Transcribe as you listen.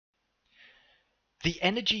The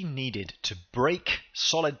energy needed to break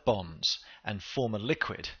solid bonds and form a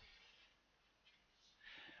liquid,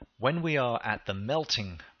 when we are at the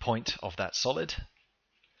melting point of that solid,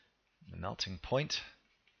 the melting point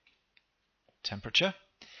temperature,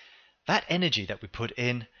 that energy that we put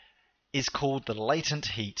in is called the latent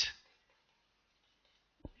heat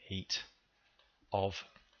of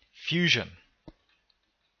fusion.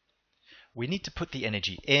 We need to put the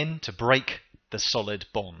energy in to break the solid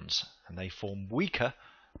bonds, and they form weaker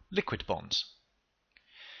liquid bonds.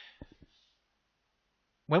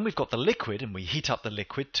 When we've got the liquid and we heat up the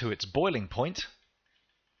liquid to its boiling point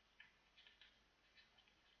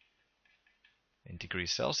in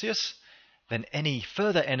degrees Celsius, then any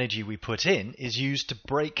further energy we put in is used to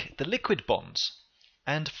break the liquid bonds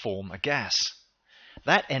and form a gas.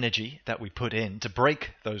 That energy that we put in to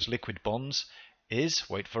break those liquid bonds is,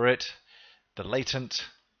 wait for it, the latent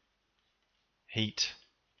heat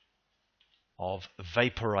of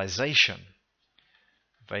vaporization.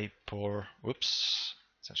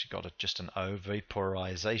 It's actually got just an O,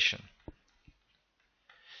 vaporization.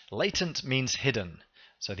 Latent means hidden,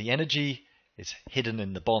 so the energy is hidden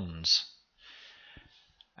in the bonds,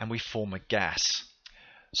 and we form a gas.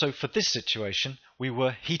 So for this situation, we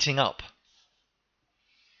were heating up.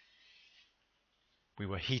 We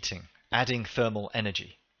were heating, adding thermal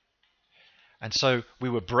energy. And so we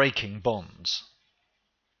were breaking bonds.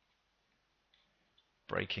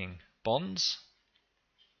 Breaking bonds.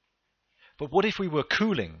 But what if we were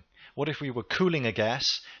cooling? What if we were cooling a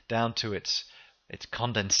gas down to its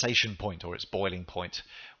condensation point or its boiling point,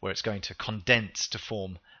 where it's going to condense to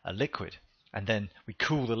form a liquid? And then we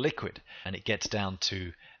cool the liquid and it gets down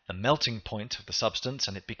to the melting point of the substance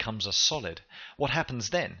and it becomes a solid. What happens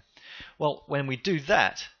then? Well, when we do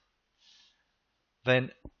that,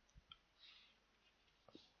 then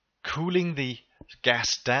cooling the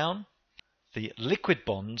gas down, the liquid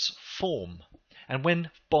bonds form. And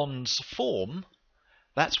when bonds form,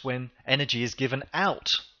 that's when energy is given out.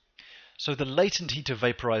 So the latent heat of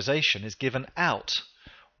vaporization is given out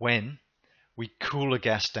when we cool a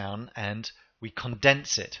gas down and we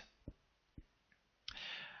condense it.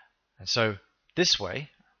 And so this way,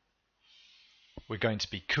 we're going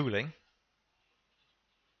to be cooling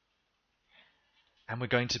and we're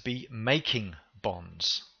going to be making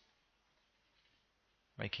bonds.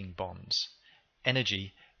 Making bonds.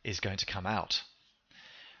 Energy is going to come out.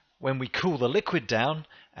 When we cool the liquid down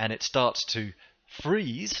and it starts to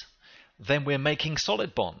freeze, then we're making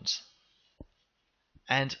solid bonds.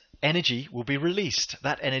 And energy will be released.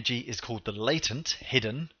 That energy is called the latent,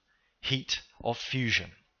 hidden heat of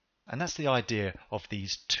fusion. And that's the idea of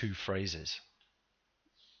these two phrases.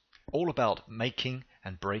 All about making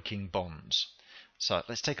and breaking bonds. So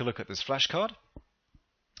let's take a look at this flashcard.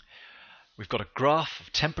 We've got a graph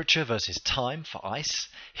of temperature versus time for ice,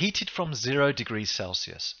 heated from 0 degrees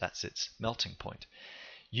Celsius. That's its melting point.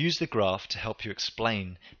 Use the graph to help you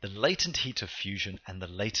explain the latent heat of fusion and the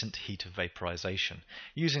latent heat of vaporization,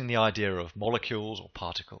 using the idea of molecules or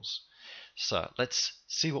particles. So let's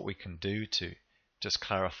see what we can do to just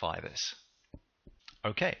clarify this.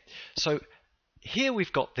 Okay, so here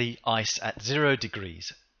we've got the ice at 0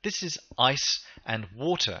 degrees. This is ice and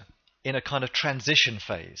water in a kind of transition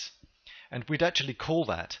phase. And we'd actually call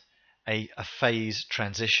that a phase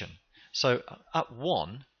transition. So at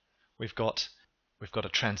 1, we've got a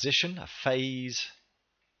transition, a phase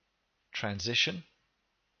transition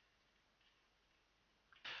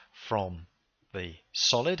from the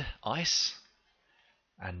solid ice,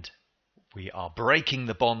 and we are breaking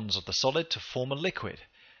the bonds of the solid to form a liquid.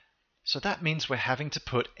 So that means we're having to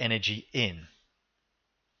put energy in.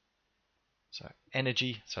 So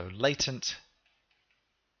energy, so latent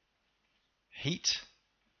heat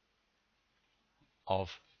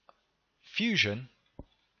of fusion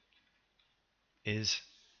is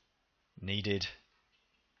needed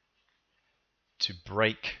to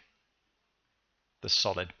break the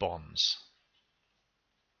solid bonds.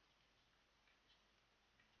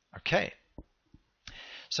 Okay,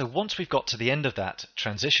 so once we've got to the end of that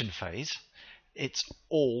transition phase, it's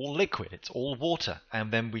all liquid, it's all water,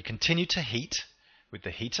 and then we continue to heat with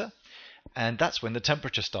the heater, and that's when the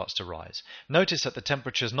temperature starts to rise. Notice that the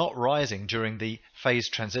temperature is not rising during the phase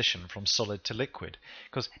transition from solid to liquid,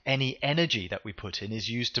 because any energy that we put in is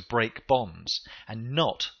used to break bonds and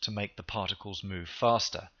not to make the particles move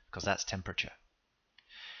faster, because that's temperature.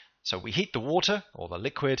 So we heat the water or the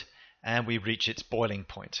liquid and we reach its boiling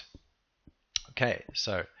point. Okay,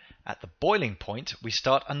 so at the boiling point we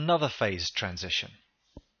start another phase transition.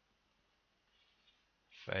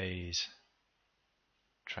 Phase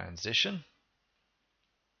transition.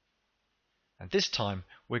 And this time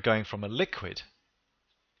we're going from a liquid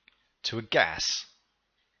to a gas.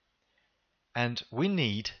 And we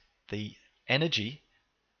need the energy,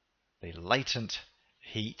 the latent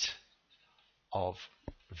heat of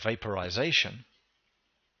vaporization.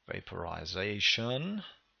 Vaporization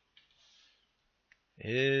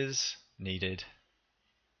is needed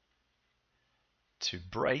to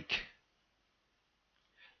break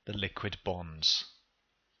the liquid bonds.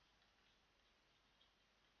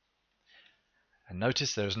 And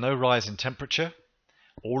notice there is no rise in temperature.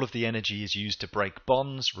 All of the energy is used to break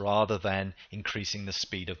bonds rather than increasing the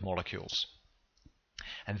speed of molecules.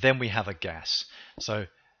 And then we have a gas. So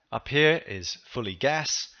up here is fully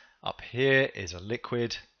gas, up here is a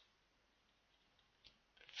liquid,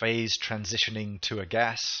 phase transitioning to a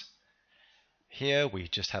gas. Here we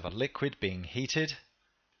just have a liquid being heated,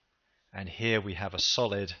 and here we have a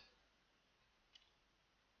solid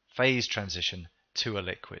phase transition to a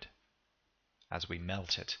liquid as we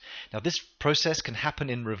melt it. Now this process can happen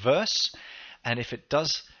in reverse, and if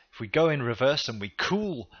we go in reverse and we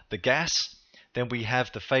cool the gas, then we have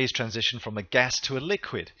the phase transition from a gas to a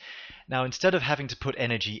liquid. Now instead of having to put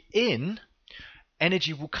energy in,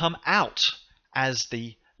 energy will come out as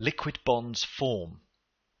the liquid bonds form.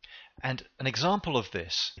 And an example of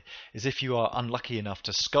this is if you are unlucky enough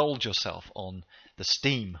to scald yourself on the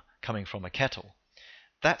steam coming from a kettle.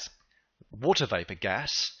 That's water vapor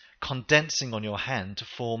gas condensing on your hand to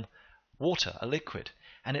form water, a liquid.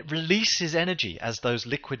 And it releases energy as those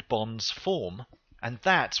liquid bonds form, and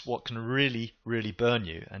that's what can really, really burn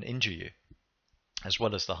you and injure you, as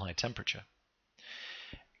well as the high temperature.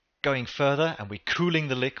 Going further, and we're cooling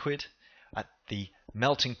the liquid at the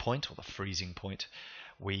melting point or the freezing point,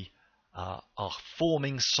 we are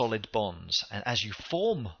forming solid bonds. And as you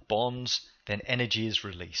form bonds, then energy is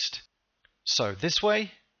released. So this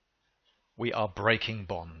way, we are breaking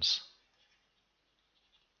bonds.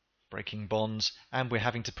 Breaking bonds, and we're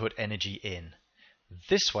having to put energy in.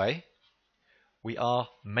 This way, we are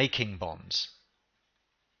making bonds.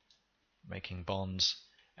 Making bonds,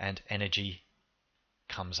 and energy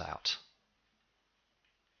comes out.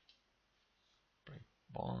 Break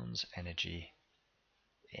bonds, energy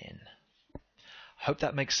in. Hope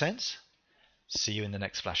that makes sense. See you in the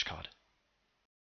next flashcard.